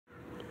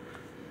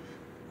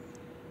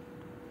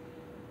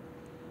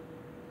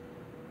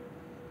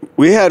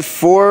We had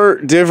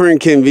 4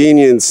 different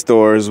convenience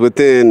stores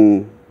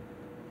within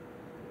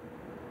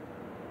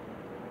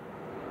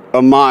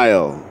a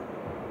mile.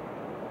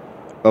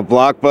 A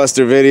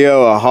Blockbuster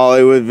Video, a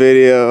Hollywood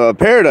Video, a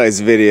Paradise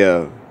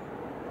Video.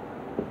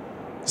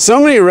 So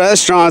many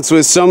restaurants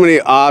with so many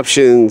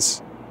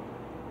options.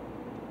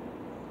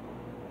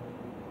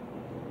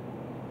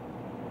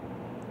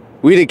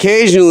 We'd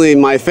occasionally,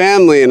 my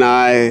family and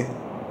I,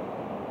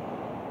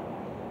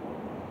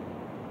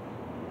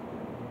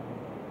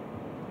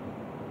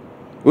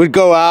 would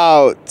go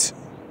out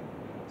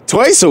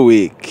twice a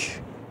week.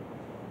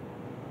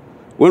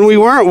 When we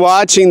weren't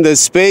watching the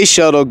space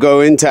shuttle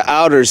go into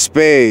outer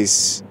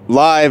space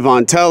live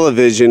on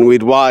television,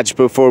 we'd watch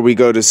before we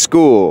go to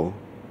school.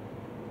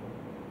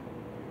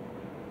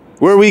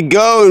 Where we'd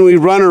go and we'd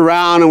run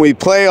around and we'd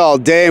play all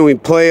day and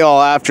we'd play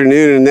all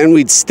afternoon, and then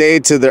we'd stay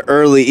to the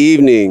early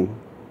evening.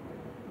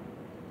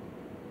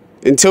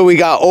 Until we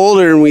got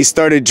older and we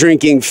started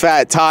drinking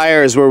Fat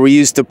Tires, where we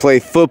used to play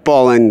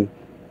football and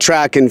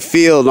track and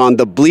field on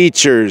the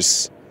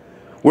bleachers,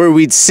 where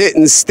we'd sit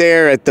and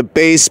stare at the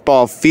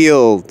baseball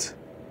field,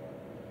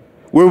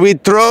 where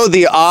we'd throw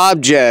the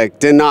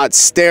object and not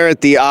stare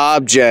at the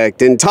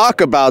object, and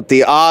talk about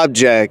the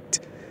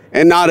object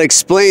and not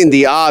explain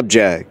the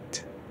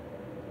object.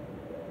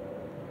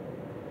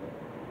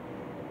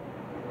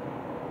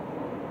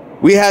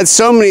 We had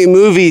so many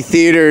movie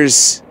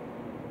theaters.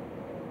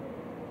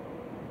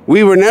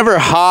 We were never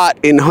hot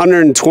in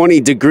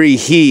 120-degree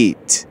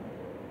heat.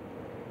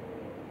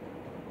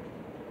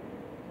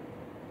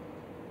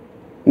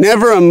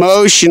 Never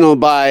emotional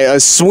by a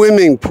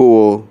swimming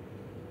pool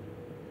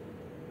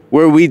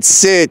where we'd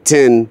sit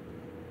and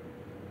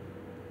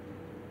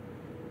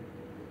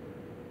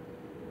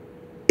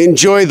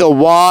enjoy the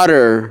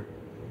water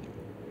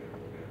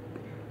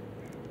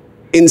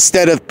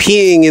instead of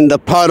peeing in the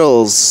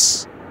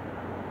puddles.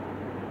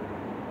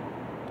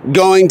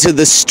 Going to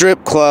the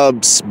strip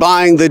clubs,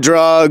 buying the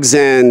drugs,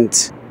 and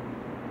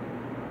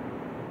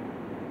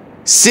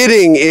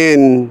sitting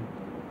in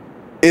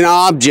an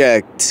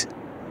object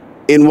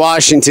in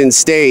Washington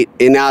State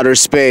in outer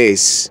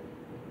space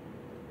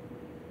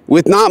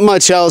with not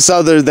much else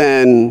other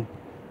than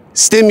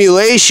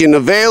stimulation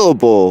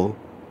available.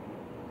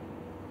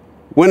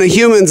 When a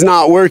human's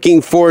not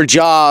working 4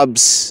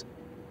 jobs,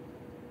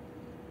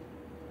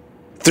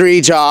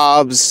 3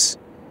 jobs,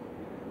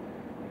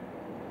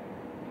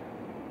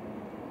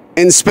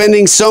 and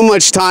spending so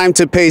much time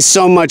to pay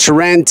so much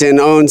rent and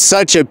own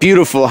such a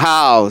beautiful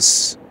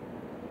house,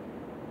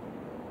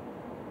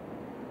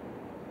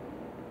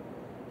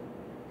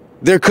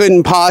 there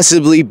couldn't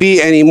possibly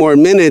be any more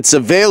minutes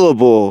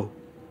available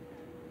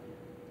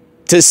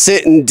to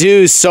sit and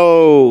do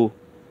so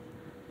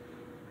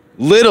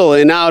little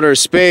in outer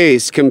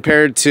space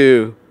compared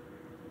to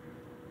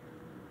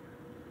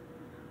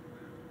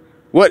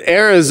what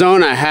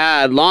Arizona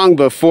had long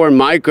before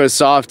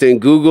Microsoft and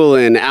Google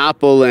and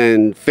Apple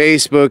and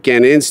Facebook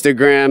and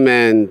Instagram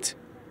and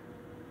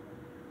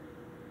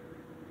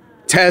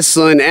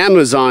Tesla and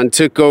Amazon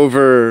took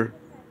over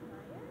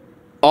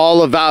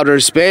all of outer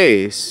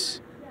space.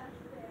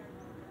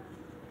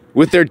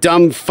 With their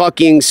dumb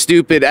fucking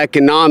stupid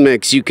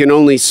economics you can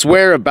only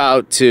swear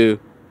about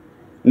to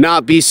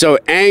not be so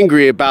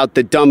angry about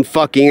the dumb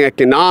fucking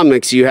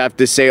economics. You have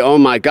to say, oh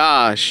my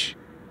gosh,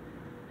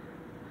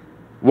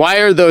 why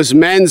are those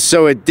men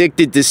so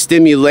addicted to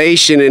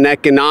stimulation and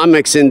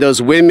economics, and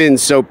those women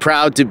so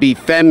proud to be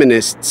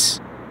feminists,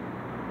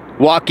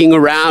 walking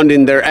around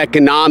in their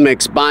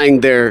economics,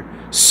 buying their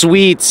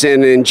sweets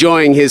and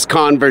enjoying his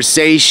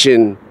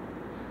conversation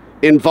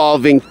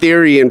involving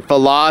theory and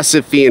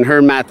philosophy and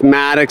her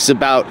mathematics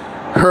about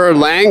her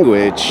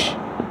language?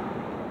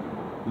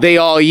 They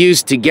all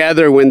use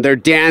together when they're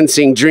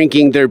dancing,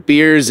 drinking their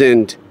beers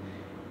and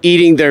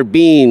eating their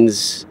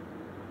beans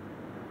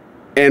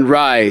and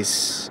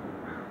rice,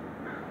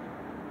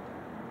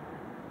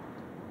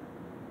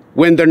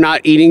 when they're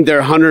not eating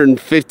their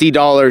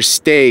 $150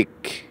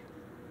 steak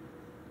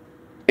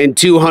and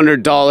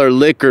 $200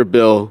 liquor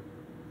bill,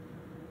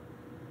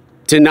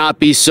 to not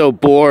be so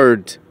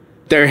bored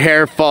their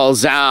hair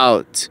falls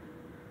out,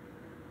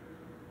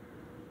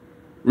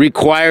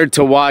 required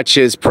to watch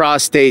his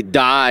prostate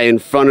die in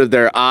front of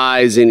their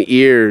eyes and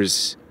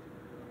ears,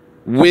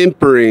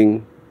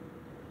 whimpering,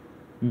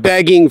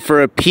 begging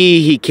for a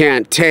pee he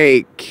can't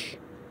take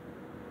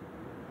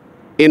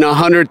in a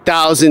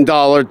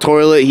 $100,000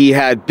 toilet he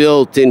had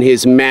built in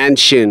his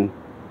mansion,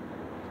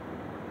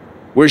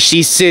 where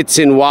she sits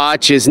and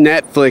watches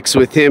Netflix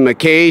with him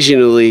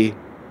occasionally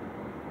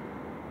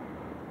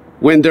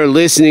when they're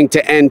listening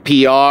to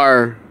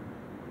NPR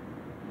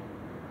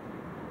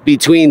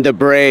between the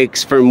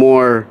breaks for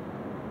more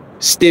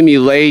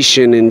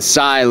stimulation and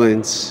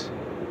silence.